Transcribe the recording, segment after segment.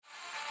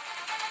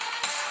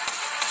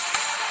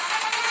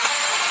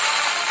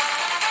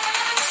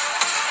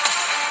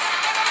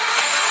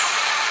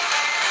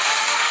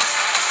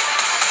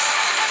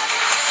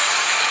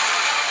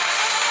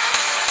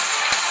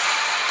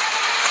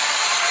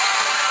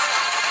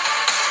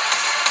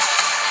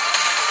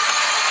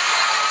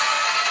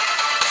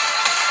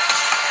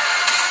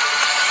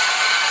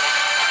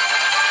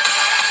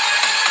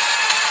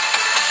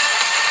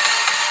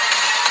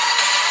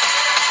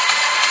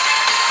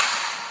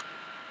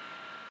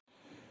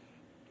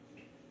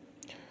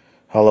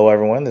Hello,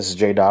 everyone. This is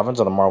Jay Dobbins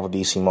on the Marvel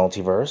DC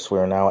Multiverse. We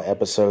are now at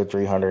episode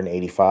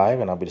 385,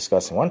 and I'll be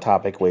discussing one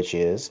topic, which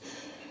is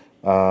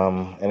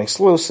an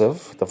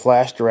exclusive, The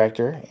Flash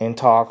director in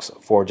talks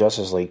for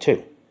Justice League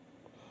 2.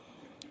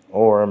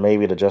 Or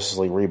maybe the Justice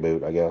League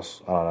reboot, I guess.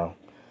 I don't know.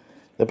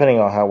 Depending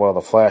on how well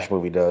the Flash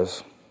movie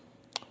does.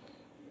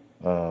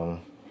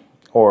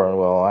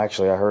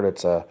 Actually, I heard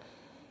it's a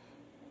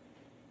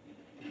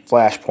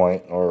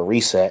Flashpoint or a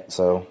reset,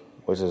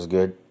 which is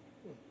good.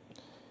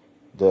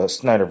 The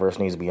Snyderverse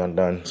needs to be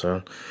undone.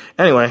 So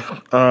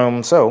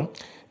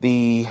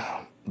the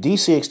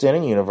DC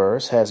Extended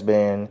Universe has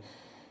been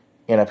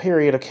in a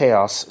period of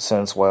chaos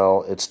since,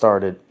 it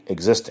started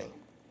existing.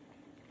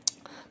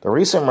 The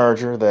recent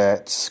merger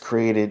that's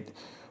created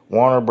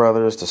Warner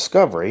Brothers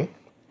Discovery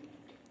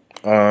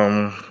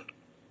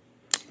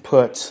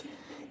put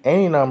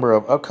any number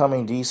of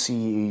upcoming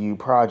DCEU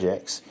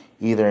projects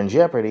either in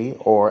jeopardy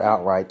or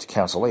outright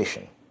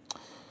cancellation.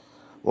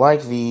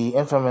 Like the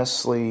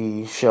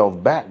infamously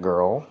shelved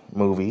Batgirl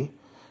movie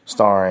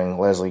starring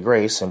Leslie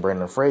Grace and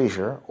Brendan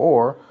Fraser,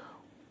 or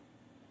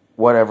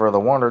whatever the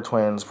Wonder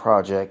Twins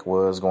project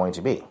was going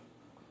to be.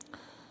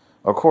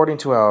 According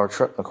to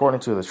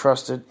the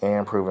trusted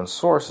and proven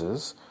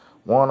sources,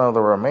 one of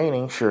the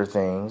remaining sure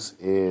things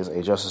is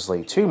a Justice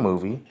League 2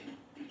 movie,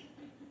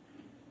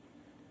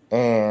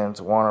 and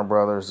Warner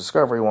Brothers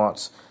Discovery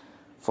wants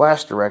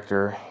Flash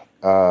director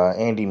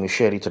Andy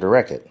Muschietti to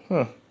direct it.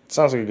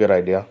 Sounds like a good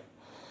idea.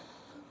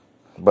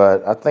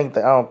 But I think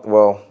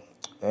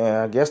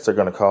I guess they're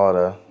going to call it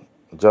a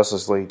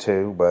Justice League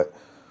 2,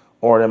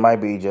 or it might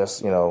be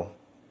just, a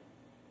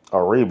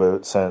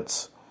reboot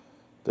since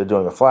they're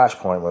doing a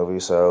Flashpoint movie,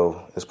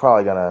 so they're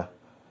probably going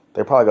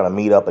to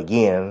meet up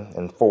again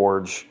and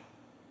forge,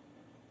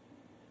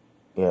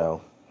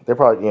 it's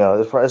probably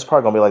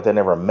going to be like they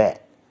never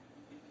met.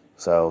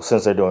 So,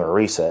 since they're doing a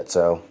reset,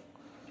 so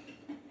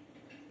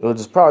it'll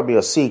just probably be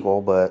a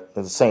sequel, but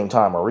at the same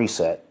time a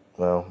reset.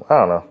 Well, I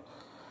don't know.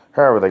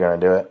 However they're going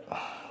to do it.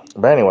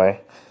 But anyway,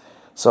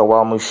 so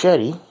while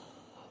Muschietti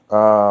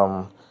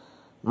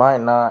might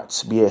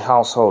not be a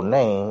household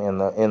name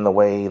in the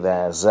way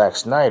that Zack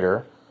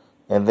Snyder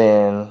and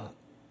then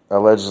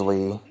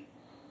allegedly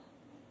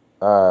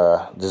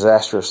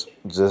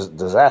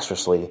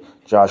disastrously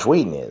Joss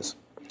Whedon is,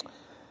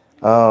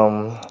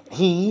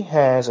 he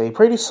has a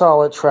pretty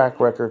solid track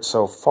record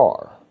so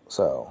far.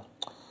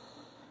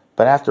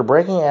 But after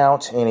breaking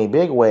out in a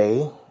big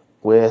way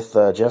with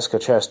Jessica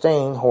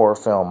Chastain horror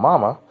film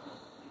Mama,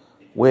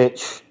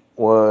 which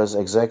was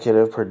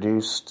executive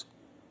produced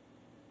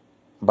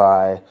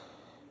by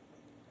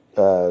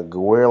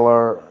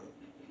Guillermo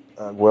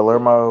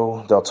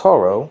del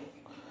Toro,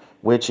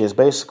 which is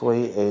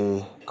basically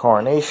a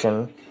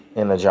coronation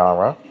in the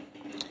genre.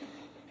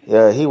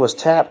 He was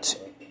tapped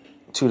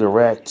to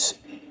direct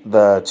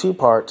the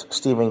two-part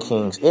Stephen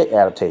King's It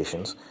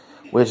adaptations,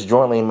 which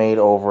jointly made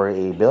over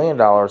 $1 billion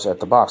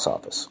at the box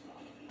office.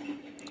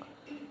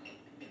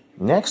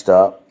 Next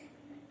up,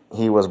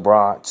 he was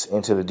brought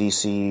into the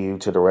DCU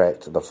to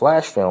direct the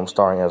Flash film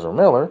starring Ezra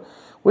Miller,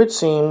 which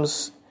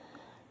seems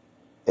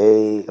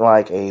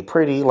like a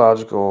pretty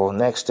logical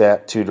next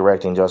step to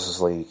directing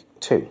Justice League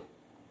 2.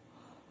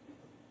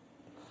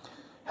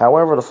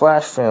 However, the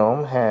Flash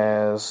film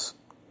has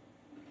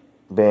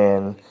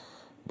been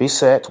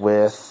beset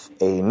with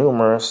a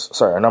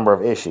number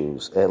of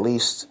issues,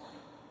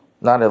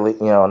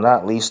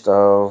 not least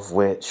of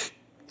which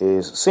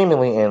is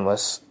seemingly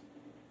endless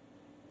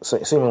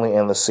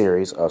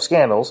series of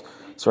scandals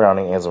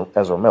surrounding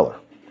Ezra Miller.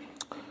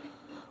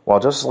 While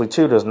Justice League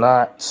 2 does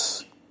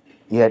not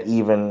yet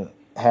even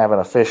have an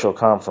official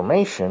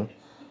confirmation,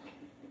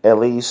 at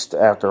least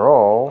after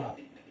all,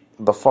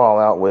 the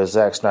fallout with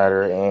Zack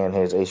Snyder and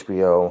his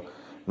HBO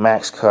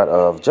Max cut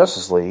of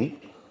Justice League,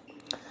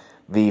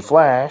 The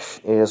Flash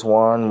is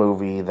one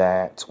movie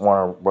that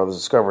Warner Brothers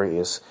Discovery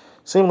is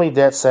seemingly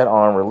dead set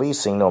on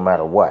releasing no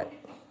matter what.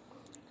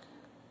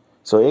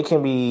 So it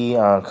can be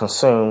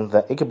assumed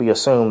that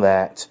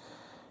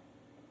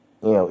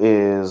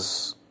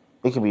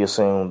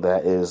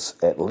is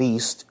at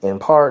least in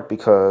part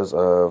because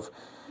of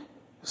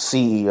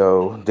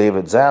CEO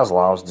David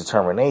Zaslav's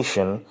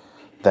determination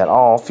that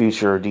all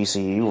future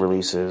DCU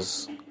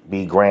releases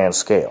be grand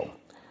scale,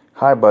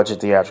 high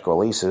budget theatrical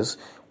releases,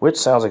 which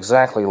sounds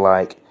exactly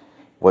like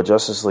what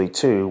Justice League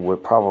 2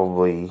 would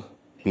probably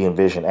be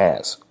envisioned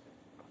as.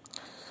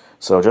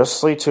 So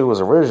Justice League 2 was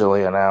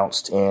originally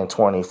announced in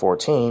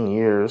 2014,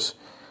 years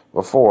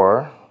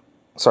before,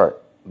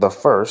 the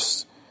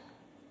first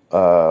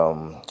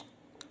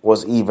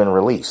was even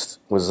released,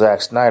 with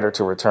Zack Snyder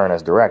to return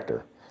as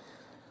director.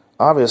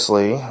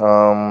 Obviously,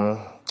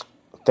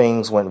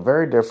 things went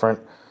very different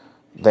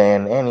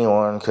than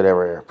anyone could have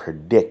ever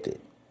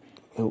predicted.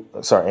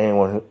 With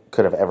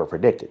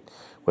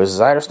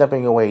Snyder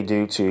stepping away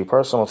due to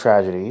personal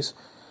tragedies,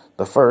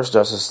 the first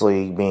Justice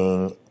League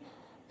being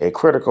a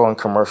critical and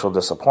commercial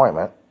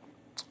disappointment,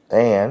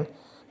 and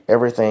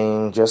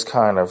everything just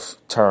kind of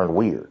turned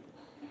weird.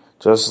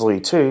 Justice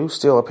League 2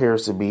 still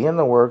appears to be in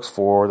the works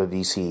for the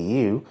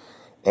DCEU,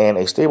 And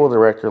a stable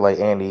director like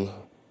Andy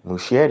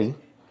Muschietti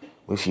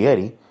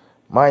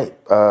might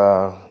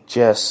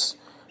just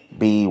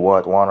be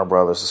what Warner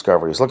Brothers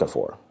Discovery is looking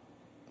for.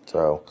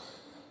 So,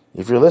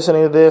 if you're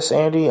listening to this,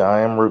 Andy,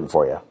 I am rooting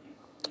for you.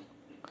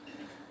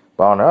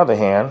 But on the other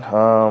hand,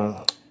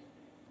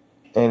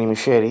 Andy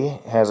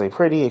Muschietti has a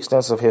pretty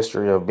extensive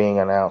history of being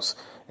announced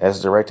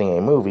as directing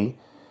a movie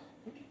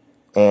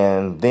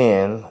and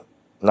then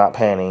not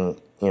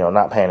panning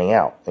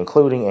out,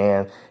 including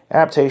an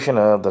adaptation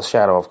of The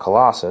Shadow of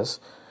Colossus,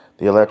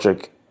 The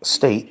Electric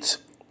State,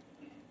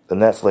 the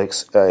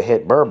Netflix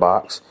hit Bird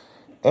Box,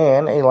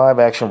 and a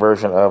live-action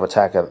version of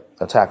Attack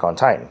on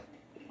Titan.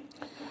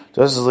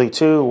 Justice League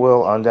 2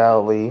 will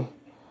undoubtedly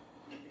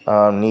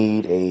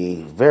need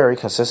a very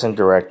consistent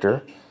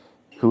director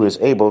who is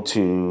able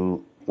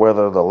to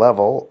weather the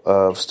level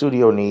of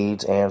studio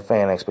needs and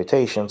fan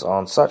expectations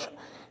on such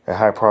a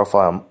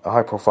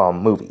high-profile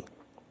movie.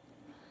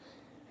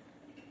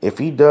 If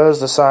he does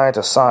decide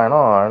to sign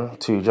on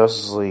to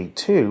Justice League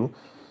 2,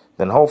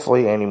 then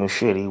hopefully Andy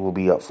Muschietti will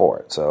be up for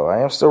it. So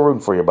I am still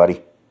rooting for you,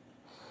 buddy.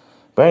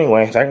 But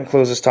anyway, that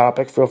concludes this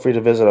topic. Feel free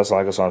to visit us,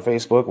 like us on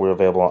Facebook. We're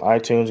available on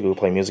iTunes, Google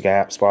Play Music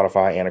app,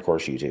 Spotify, and of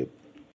course YouTube.